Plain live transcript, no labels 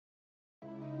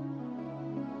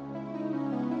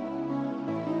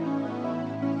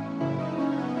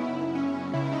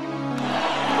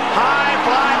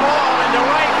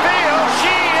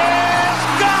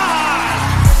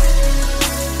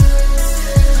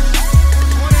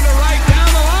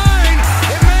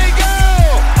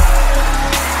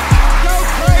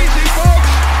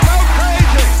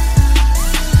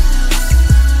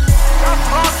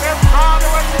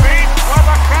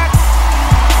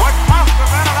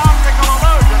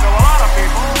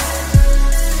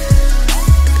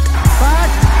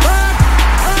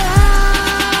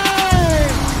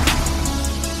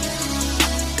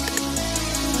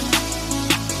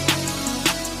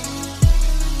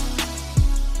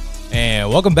And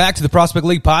welcome back to the Prospect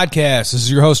League Podcast. This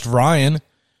is your host, Ryan.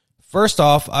 First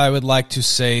off, I would like to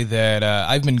say that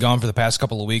I've been gone for the past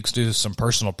couple of weeks due to some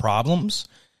personal problems.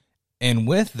 And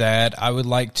with that, I would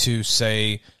like to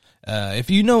say,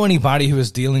 if you know anybody who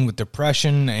is dealing with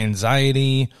depression,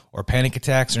 anxiety, or panic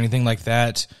attacks or anything like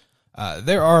that,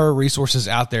 there are resources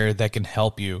out there that can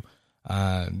help you.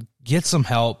 Get some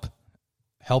help.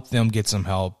 Help them get some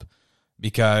help,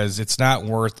 because it's not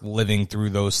worth living through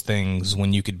those things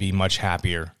when you could be much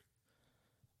happier.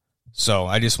 So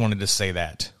I just wanted to say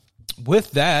that. With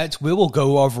that, we will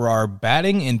go over our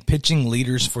batting and pitching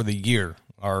leaders for the year.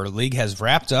 Our league has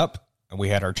wrapped up. We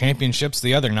had our championships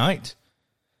the other night,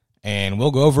 and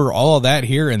we'll go over all of that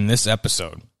here in this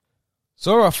episode.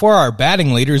 So for our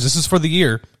batting leaders, this is for the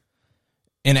year.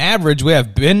 In average, we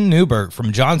have Ben Newberg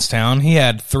from Johnstown. He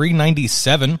had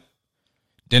 397.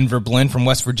 Denver Blend from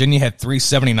West Virginia had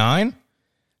 379.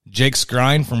 Jake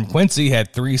Skrine from Quincy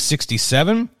had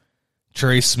 367.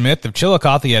 Trey Smith of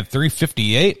Chillicothe had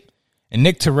 358. And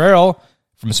Nick Terrell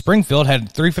from Springfield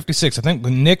had 356. I think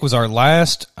Nick was our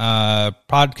last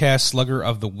podcast slugger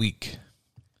of the week.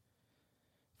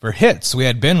 For hits, we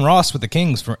had Ben Ross with the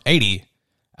Kings for 80.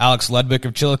 Alex Ludwig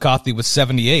of Chillicothe was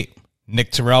 78.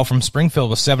 Nick Terrell from Springfield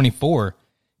was 74.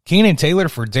 Keenan Taylor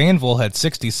for Danville had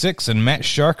 66, and Matt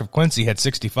Shark of Quincy had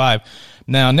 65.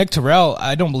 Now, Nick Terrell,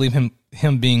 I don't believe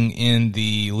him being in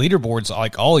the leaderboards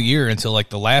like all year until like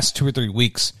the last 2 or 3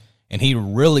 weeks, and he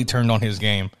really turned on his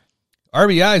game.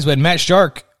 RBIs, we had Matt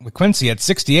Shark with Quincy at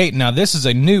 68. Now, this is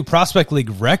a new Prospect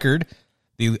League record.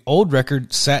 The old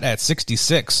record sat at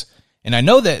 66, and I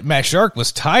know that Matt Shark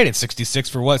was tied at 66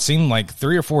 for what seemed like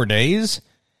 3 or 4 days,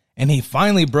 and he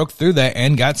finally broke through that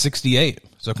and got 68.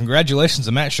 So congratulations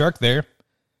to Matt Shark there.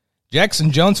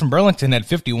 Jackson Jones from Burlington had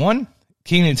 51.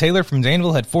 Keenan Taylor from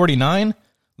Danville had 49.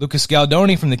 Lucas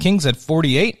Galdoni from the Kings had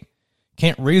 48.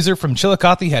 Kent Reeser from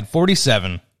Chillicothe had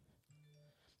 47.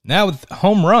 Now with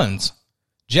home runs,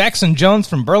 Jackson Jones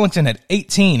from Burlington had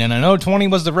 18. And I know 20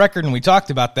 was the record, and we talked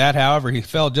about that. However, he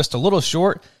fell just a little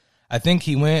short. I think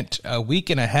he went a week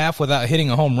and a half without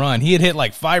hitting a home run. He had hit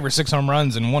like 5 or 6 home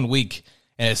runs in 1 week,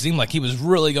 and it seemed like he was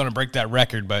really going to break that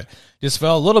record, but just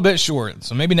fell a little bit short.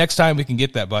 So maybe next time we can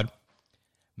get that, bud.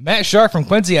 Matt Shark from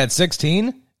Quincy had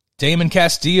 16. Damon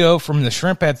Castillo from the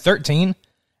Shrimp had 13.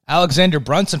 Alexander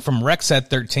Brunson from Rex had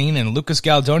 13. And Lucas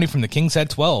Galdoni from the Kings had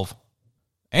 12.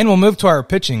 And we'll move to our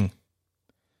pitching.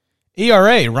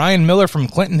 ERA, Ryan Miller from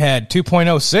Clinton had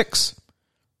 2.06.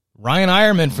 Ryan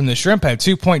Ironman from the Shrimp had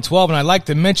 2.12. And I'd like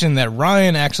to mention that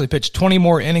Ryan actually pitched 20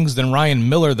 more innings than Ryan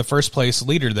Miller, the first place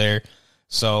leader there.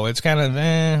 So it's kind of,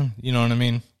 you know what I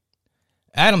mean.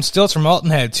 Adam Stilts from Alton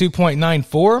had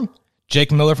 2.94.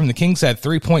 Jake Miller from the Kings had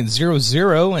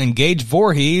 3.00. And Gage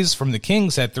Voorhees from the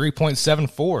Kings had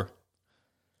 3.74.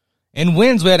 In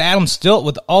wins, we had Adam Stilt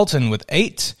with Alton with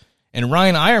 8. And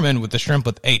Ryan Ironman with the Shrimp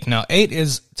with 8. Now, 8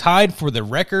 is tied for the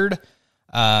record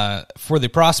for the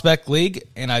Prospect League.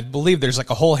 And I believe there's like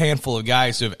a whole handful of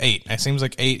guys who have 8. It seems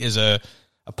like 8 is a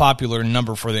popular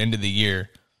number for the end of the year.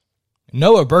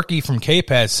 Noah Berkey from Cape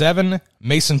had 7.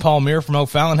 Mason Palmier from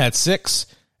O'Fallon had 6.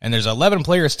 And there's 11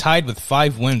 players tied with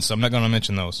 5 wins, so I'm not going to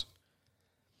mention those.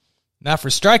 Now for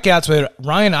strikeouts, we had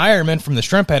Ryan Ironman from the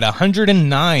Shrimp had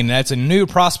 109. That's a new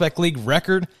Prospect League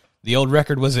record. The old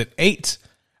record was at 8.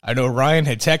 I know Ryan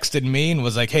had texted me and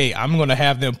was like, hey, I'm going to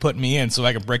have them put me in so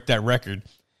I can break that record.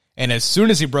 And as soon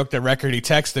as he broke that record, he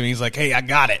texted me. He's like, hey, I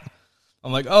got it.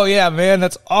 I'm like, oh, yeah, man,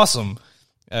 that's awesome.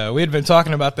 We had been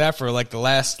talking about that for like the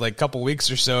last like couple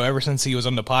weeks or so. Ever since he was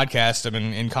on the podcast, I've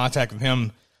been in contact with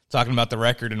him talking about the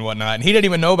record and whatnot. And he didn't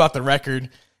even know about the record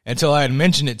until I had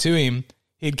mentioned it to him.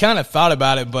 He'd kind of thought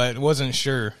about it, but wasn't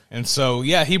sure. And so,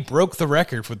 yeah, he broke the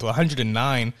record with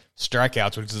 109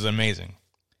 strikeouts, which is amazing.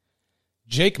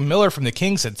 Jake Miller from the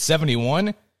Kings had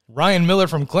 71. Ryan Miller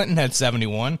from Clinton had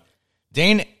 71.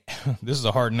 Dane, this is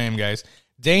a hard name, guys.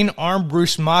 Dane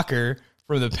Armbruchmacher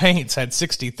from the Paints had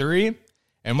 63.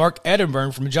 And Mark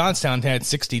Edinburgh from Johnstown had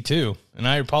 62. And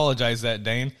I apologize that,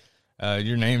 Dane.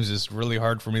 Your name's just really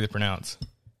hard for me to pronounce.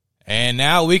 And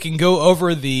now we can go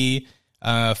over the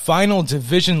final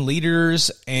division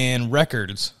leaders and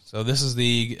records. So this is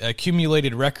the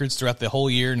accumulated records throughout the whole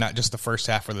year, not just the first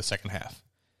half or the second half.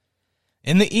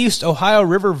 In the East, Ohio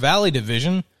River Valley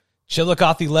Division,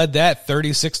 Chillicothe led that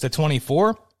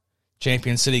 36-24.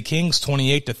 Champion City Kings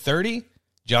 28-30.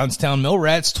 Johnstown Mill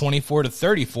Rats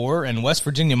 24-34, and West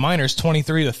Virginia Miners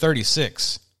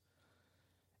 23-36.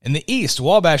 In the East,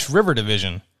 Wabash River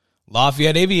Division,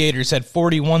 Lafayette Aviators had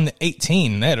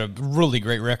 41-18. They had a really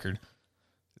great record.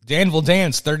 Danville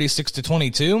Dans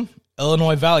 36-22,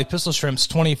 Illinois Valley Pistol Shrimps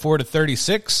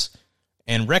 24-36,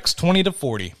 and Rex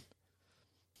 20-40.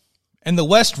 In the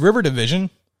West River Division,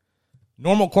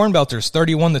 Normal Corn Belters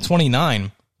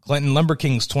 31-29, Clinton Lumber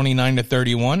Kings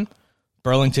 29-31,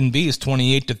 Burlington Bees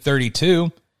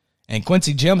 28-32, and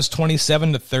Quincy Gems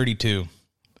 27-32.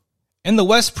 In the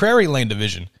West Prairie Lane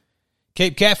Division,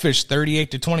 Cape Catfish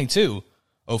 38-22,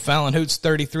 O'Fallon Hoots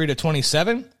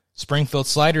 33-27, Springfield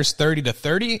Sliders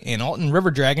 30-30, and Alton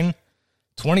River Dragon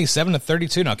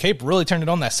 27-32. Now, Cape really turned it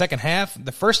on that second half.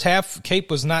 The first half, Cape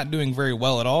was not doing very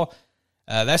well at all.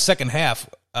 That second half,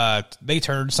 they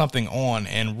turned something on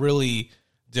and really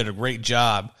did a great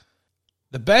job.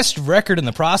 The best record in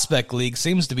the Prospect League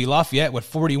seems to be Lafayette with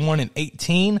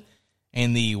 41-18,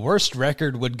 and the worst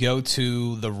record would go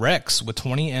to the Rex with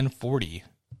 20-40.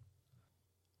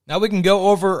 Now we can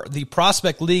go over the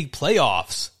Prospect League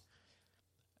playoffs.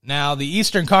 Now, the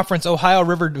Eastern Conference Ohio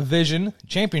River Division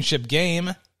Championship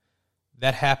game,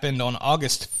 that happened on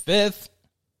August 5th,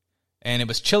 and it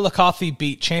was Chillicothe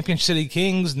beat Champion City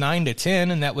Kings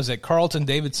 9-10, and that was at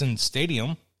Carlton-Davidson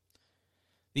Stadium.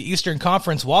 The Eastern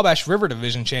Conference Wabash River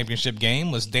Division Championship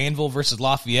game was Danville versus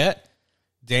Lafayette.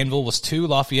 Danville was 2,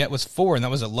 Lafayette was 4, and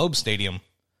that was at Loeb Stadium.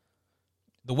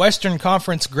 The Western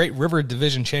Conference Great River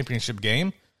Division Championship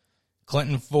game,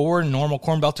 Clinton 4, Normal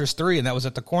Corn Belters 3, and that was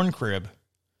at the Corn Crib.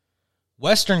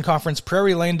 Western Conference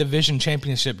Prairie Lane Division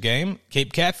Championship game,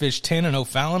 Cape Catfish 10 and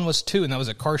O'Fallon was 2, and that was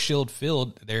at Carshield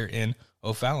Field there in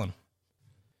O'Fallon.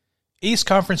 East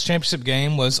Conference Championship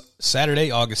game was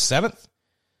Saturday, August 7th.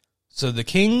 So the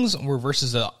Kings were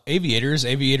versus the Aviators.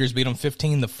 Aviators beat them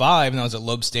 15-5, and that was at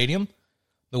Loeb Stadium.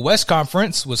 The West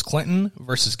Conference was Clinton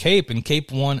versus Cape, and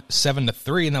Cape won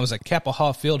 7-3, and that was at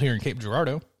Kappahaw Field here in Cape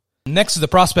Girardeau. Next is the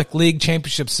Prospect League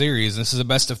Championship Series. This is a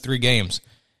best of 3 games.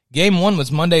 Game 1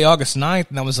 was Monday, August 9th,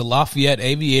 and that was the Lafayette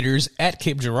Aviators at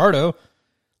Cape Girardeau.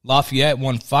 Lafayette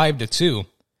won 5-2.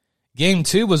 Game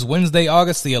 2 was Wednesday,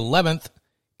 August the 11th.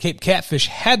 Cape Catfish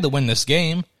had to win this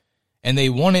game, and they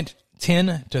won it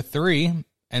 10-3,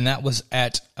 and that was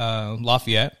at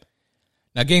Lafayette.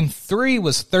 Now, Game 3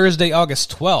 was Thursday,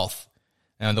 August 12th.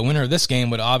 Now, the winner of this game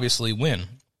would obviously win.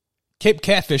 Cape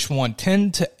Catfish won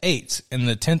 10-8 in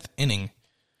the 10th inning,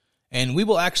 and we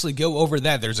will actually go over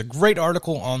that. There's a great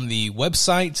article on the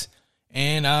website,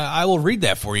 and I will read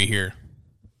that for you here.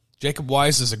 Jacob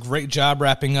Wise does a great job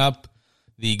wrapping up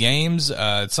the games.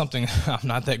 It's something I'm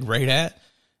not that great at.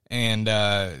 And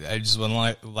I just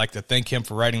would like to thank him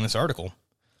for writing this article.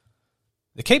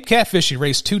 The Cape Catfish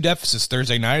erased 2 deficits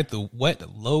Thursday night at the Wet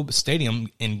Loeb Stadium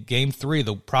in Game 3 of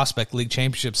the Prospect League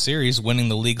Championship Series, winning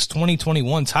the league's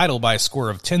 2021 title by a score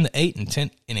of 10-8 in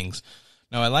 10 innings.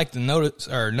 Now, I'd like to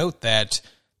note that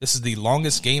this is the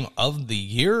longest game of the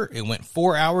year. It went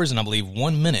 4 hours and I believe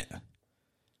 1 minute.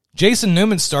 Jason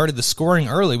Newman started the scoring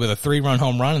early with a 3-run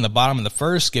home run in the bottom of the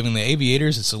first, giving the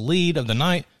Aviators its lead of the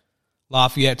night.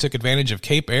 Lafayette took advantage of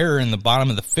Cape error in the bottom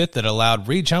of the 5th that allowed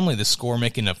Reed Chumley the score,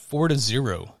 making it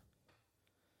 4-0.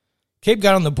 Cape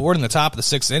got on the board in the top of the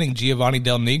 6th inning. Giovanni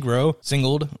Del Negro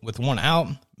singled with 1 out,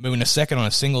 moving to second on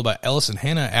a single by Ellison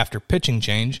Hanna after pitching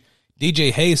change.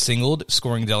 DJ Hayes singled,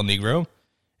 scoring Del Negro.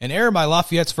 An error by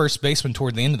Lafayette's first baseman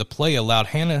toward the end of the play allowed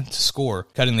Hanna to score,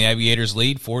 cutting the Aviators'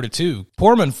 lead 4-2.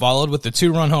 Poorman followed with the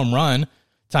 2-run home run,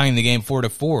 tying the game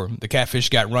 4-4. The Catfish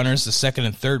got runners to second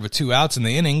and third with 2 outs in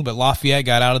the inning, but Lafayette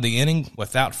got out of the inning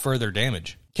without further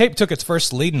damage. Cape took its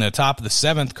first lead in the top of the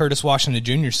 7th. Curtis Washington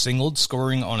Jr. singled,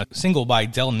 scoring on a single by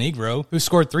Del Negro, who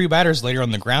scored 3 batters later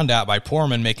on the ground out by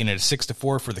Poorman, making it a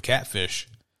 6-4 for the Catfish.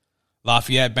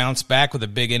 Lafayette bounced back with a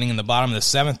big inning in the bottom of the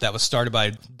 7th that was started by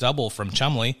a double from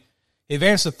Chumley. He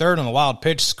advanced to third on a wild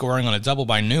pitch, scoring on a double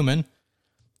by Newman.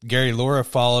 Gary Laura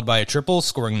followed by a triple,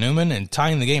 scoring Newman, and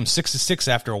tying the game 6-6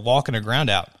 after a walk and a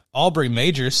groundout. Aubrey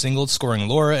Major singled, scoring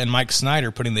Laura, and Mike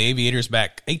Snyder putting the Aviators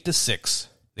back 8-6.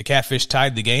 The Catfish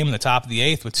tied the game in the top of the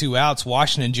 8th with 2 outs.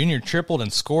 Washington Jr. tripled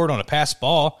and scored on a pass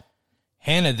ball.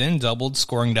 Hanna then doubled,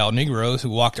 scoring Del Negro, who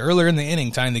walked earlier in the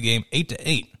inning, tying the game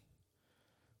 8-8.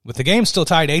 With the game still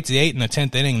tied 8-8 in the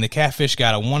 10th inning, the Catfish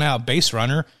got a 1-out base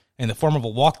runner in the form of a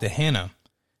walk to Hanna.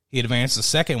 He advanced to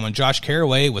second when Josh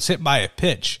Caraway was hit by a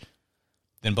pitch.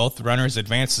 Then both runners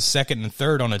advanced to second and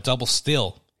third on a double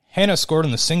steal. Hanna scored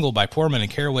on the single by Poorman,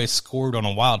 and Caraway scored on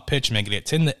a wild pitch, making it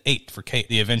 10-8 for Cape,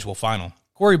 the eventual final.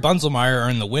 Corey Bunzelmeyer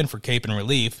earned the win for Cape in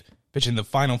relief, pitching the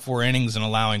final 4 innings and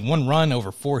allowing 1 run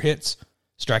over 4 hits,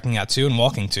 striking out 2 and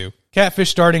walking 2.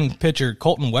 Catfish starting pitcher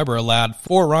Colton Weber allowed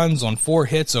 4 runs on 4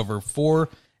 hits over 4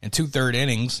 2/3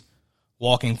 innings,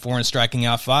 walking 4 and striking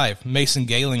out 5. Mason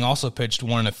Gayling also pitched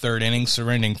 1 1/3 innings,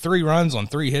 surrendering 3 runs on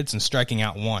 3 hits and striking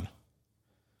out 1.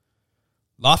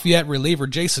 Lafayette reliever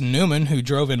Jason Newman, who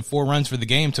drove in 4 runs for the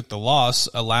game, took the loss,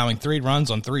 allowing 3 runs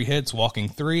on 3 hits, walking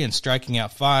 3 and striking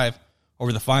out 5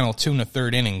 over the final 2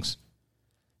 1/3 innings.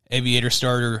 Aviator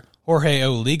starter Jorge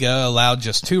Oliga allowed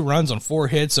just 2 runs on 4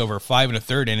 hits over 5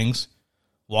 1/3 innings,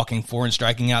 walking 4 and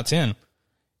striking out 10.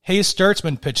 Hayes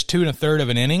Sturtzman pitched 2 1/3 of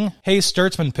an inning. Hayes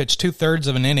Sturtzman pitched 2/3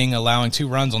 of an inning, allowing 2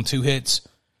 runs on 2 hits,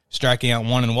 striking out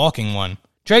 1 and walking 1.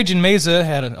 Trajan Meza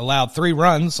had allowed 3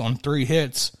 runs on 3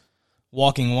 hits,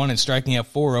 walking 1 and striking out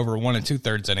 4 over 1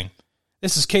 2/3 inning.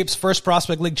 This is Cape's first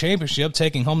Prospect League championship,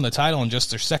 taking home the title in just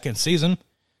their second season.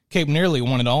 Cape nearly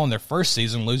won it all in their first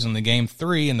season, losing the Game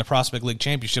 3 in the Prospect League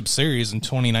Championship Series in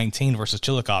 2019 versus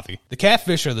Chillicothe. The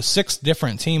Catfish are the 6th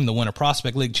different team to win a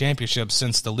Prospect League championship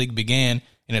since the league began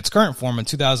in its current form in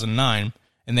 2009,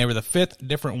 and they were the 5th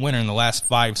different winner in the last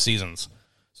 5 seasons.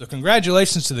 So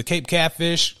congratulations to the Cape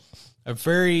Catfish. A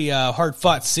very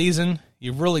hard-fought season.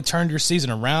 You've really turned your season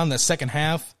around that second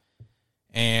half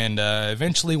and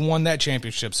eventually won that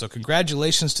championship. So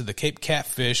congratulations to the Cape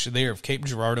Catfish. They are of Cape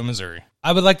Girardeau, Missouri.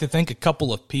 I would like to thank a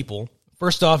couple of people.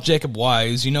 First off, Jacob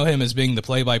Wise. You know him as being the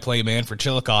play-by-play man for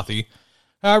Chillicothe.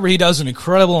 However, he does an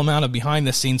incredible amount of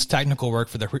behind-the-scenes technical work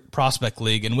for the Prospect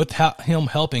League, and without him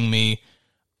helping me,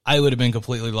 I would have been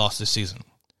completely lost this season.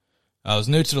 I was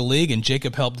new to the league, and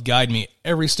Jacob helped guide me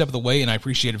every step of the way, and I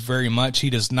appreciate it very much.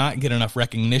 He does not get enough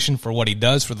recognition for what he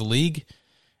does for the league,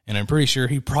 and I'm pretty sure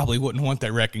he probably wouldn't want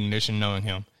that recognition knowing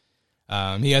him.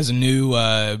 He has a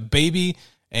new baby,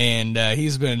 and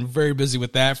he's been very busy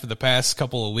with that for the past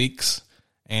couple of weeks,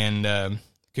 and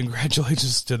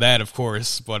congratulations to that, of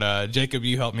course. But Jacob,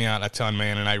 you helped me out a ton,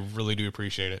 man, and I really do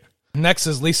appreciate it. Next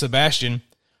is Lisa Bastian,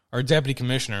 our deputy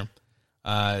commissioner.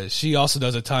 She also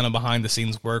does a ton of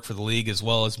behind-the-scenes work for the league, as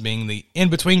well as being the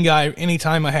in-between guy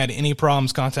anytime I had any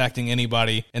problems contacting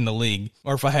anybody in the league,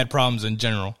 or if I had problems in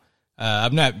general.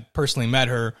 I've not personally met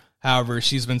her. However,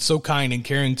 she's been so kind and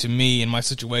caring to me in my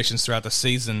situations throughout the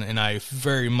season, and I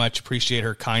very much appreciate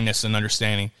her kindness and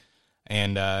understanding.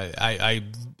 And I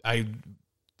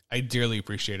dearly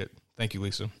appreciate it. Thank you,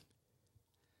 Lisa.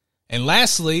 And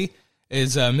lastly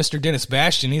is Mr. Dennis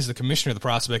Bastian. He's the commissioner of the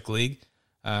Prospect League.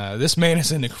 This man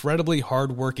is an incredibly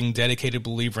hardworking, dedicated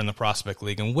believer in the Prospect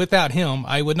League, and without him,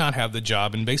 I would not have the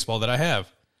job in baseball that I have.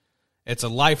 It's a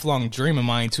lifelong dream of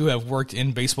mine to have worked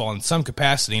in baseball in some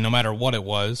capacity, no matter what it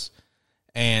was.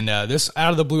 And this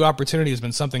out-of-the-blue opportunity has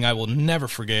been something I will never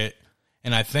forget,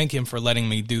 and I thank him for letting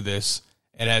me do this.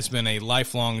 It has been a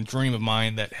lifelong dream of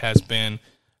mine that has been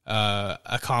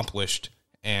accomplished.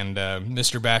 And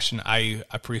Mr. Bastian, I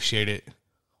appreciate it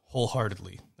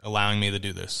wholeheartedly, allowing me to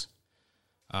do this.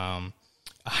 I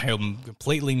am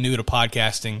completely new to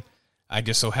podcasting. I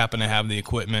just so happen to have the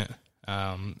equipment,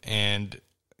 and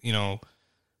you know,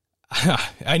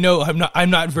 I know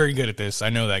I'm not very good at this. I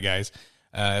know that, guys,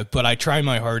 but I try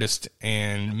my hardest.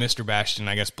 And Mr. Bastian,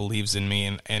 I guess, believes in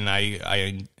me, and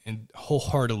I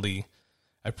wholeheartedly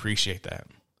appreciate that.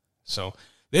 So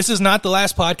this is not the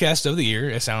last podcast of the year.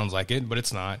 It sounds like it, but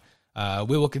it's not.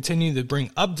 We will continue to bring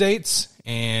updates,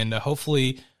 and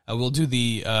hopefully we'll do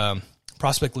the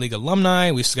Prospect League alumni.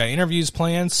 We've got interviews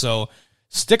planned, so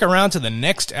stick around to the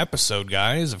next episode,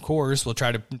 guys. Of course, we'll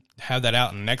try to have that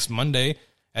out next Monday,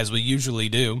 as we usually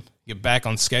do, get back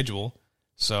on schedule.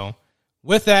 So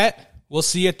with that, we'll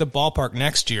see you at the ballpark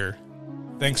next year.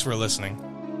 Thanks for listening.